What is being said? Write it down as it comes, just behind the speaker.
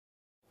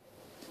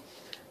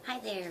Hi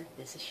there,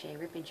 this is Shay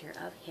Rippinger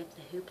of Hip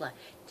the Hoopla.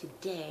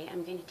 Today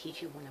I'm going to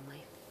teach you one of my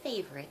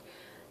favorite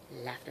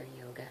laughter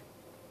yoga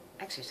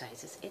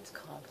exercises. It's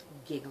called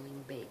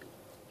Giggling Baby.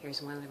 Here's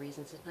one of the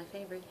reasons it's my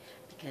favorite,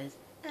 because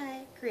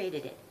I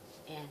created it.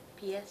 And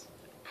P.S.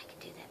 I can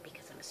do that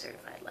because I'm a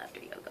certified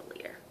laughter yoga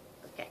leader.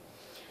 Okay,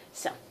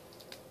 so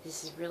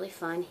this is really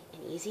fun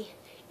and easy.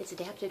 It's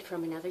adapted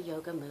from another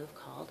yoga move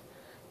called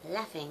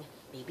Laughing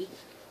Baby,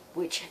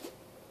 which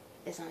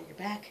is on your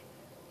back,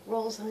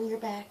 rolls on your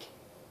back,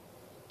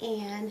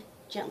 and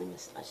gently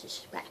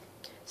massages your back.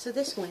 So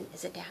this one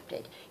is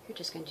adapted. You're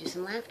just going to do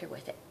some laughter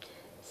with it.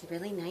 It's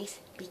really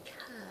nice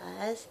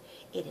because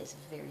it is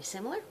very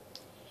similar.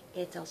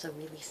 It's also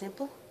really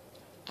simple,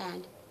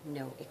 and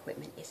no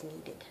equipment is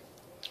needed.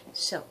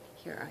 So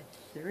here are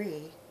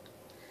 3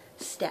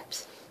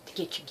 steps to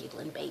get your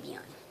giggling baby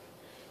on.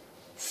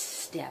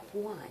 Step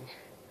 1,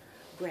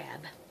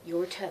 grab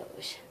your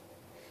toes.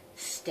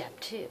 Step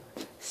 2,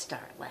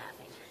 start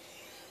laughing.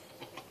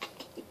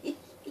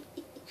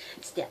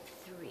 Step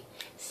 3,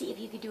 see if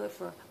you can do it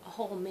for a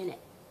whole minute.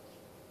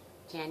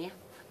 Can you?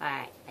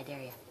 Alright, I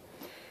dare you.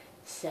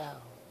 So,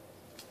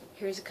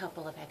 here's a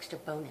couple of extra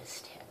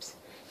bonus tips.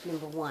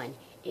 Number 1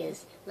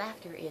 is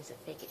laughter is a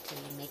fake it till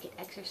you make it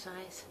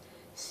exercise.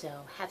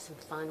 So, have some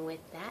fun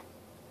with that.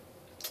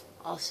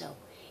 Also,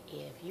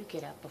 if you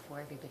get up before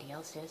everybody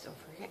else does, or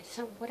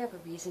for whatever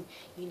reason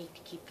you need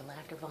to keep the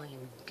laughter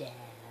volume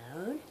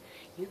down,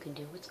 you can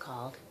do what's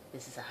called,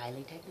 this is a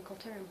highly technical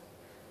term,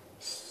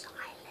 silent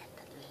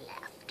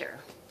laughter.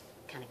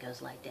 Kind of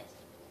goes like this.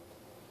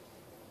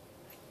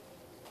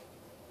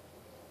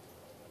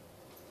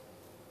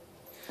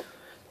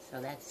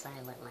 So that's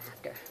silent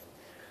laughter.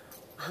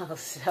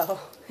 Also,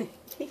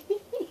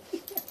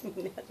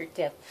 another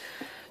tip,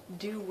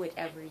 do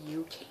whatever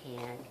you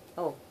can.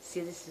 Oh,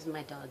 see, this is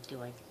my dog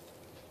doing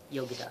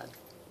yoga dog.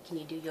 Can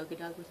you do yoga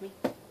dog with me?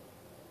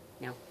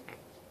 No? Right.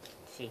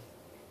 See,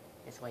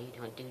 that's why you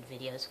don't do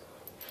videos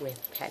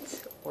with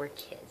pets or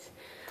kids.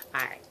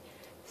 Alright,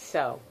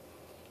 so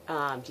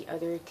the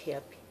other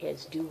tip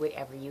is do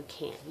whatever you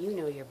can. You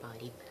know your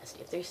body best.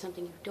 If there's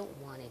something you don't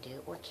want to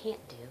do or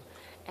can't do,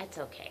 that's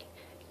okay.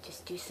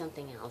 Just do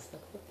something else. The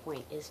whole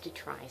point is to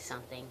try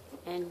something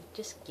and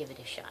just give it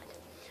a shot.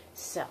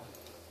 So,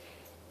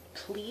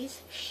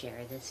 please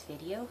share this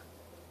video,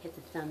 hit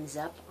the thumbs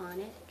up on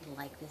it,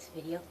 like this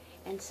video,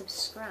 and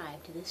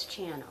subscribe to this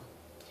channel.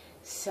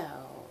 So,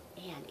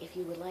 and if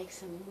you would like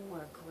some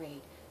more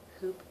great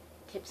hoop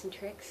tips and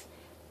tricks,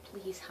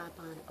 please hop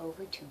on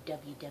over to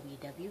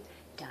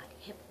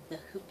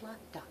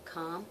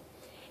www.hipthehoopla.com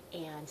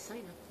and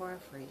sign up for a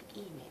free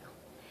email.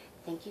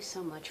 Thank you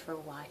so much for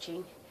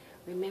watching.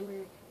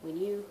 Remember, when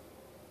you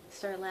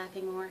start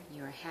laughing more,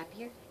 you are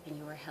happier and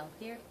you are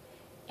healthier,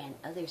 and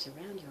others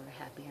around you are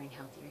happier and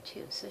healthier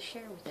too. So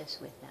share this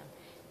with them,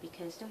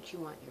 because don't you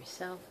want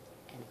yourself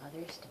and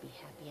others to be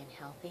happy and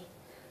healthy?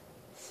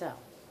 So,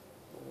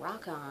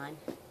 rock on,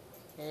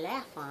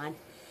 laugh on,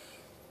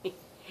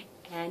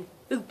 and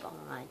hoop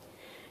on.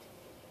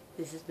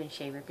 This has been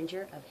Shay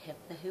Rippinger of Hip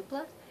the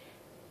Hoopla,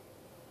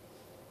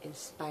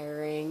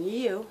 inspiring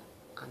you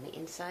on the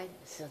inside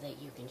so that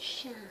you can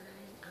shine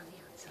on the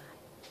outside.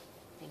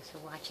 Thanks for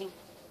watching.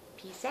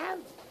 Peace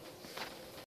out.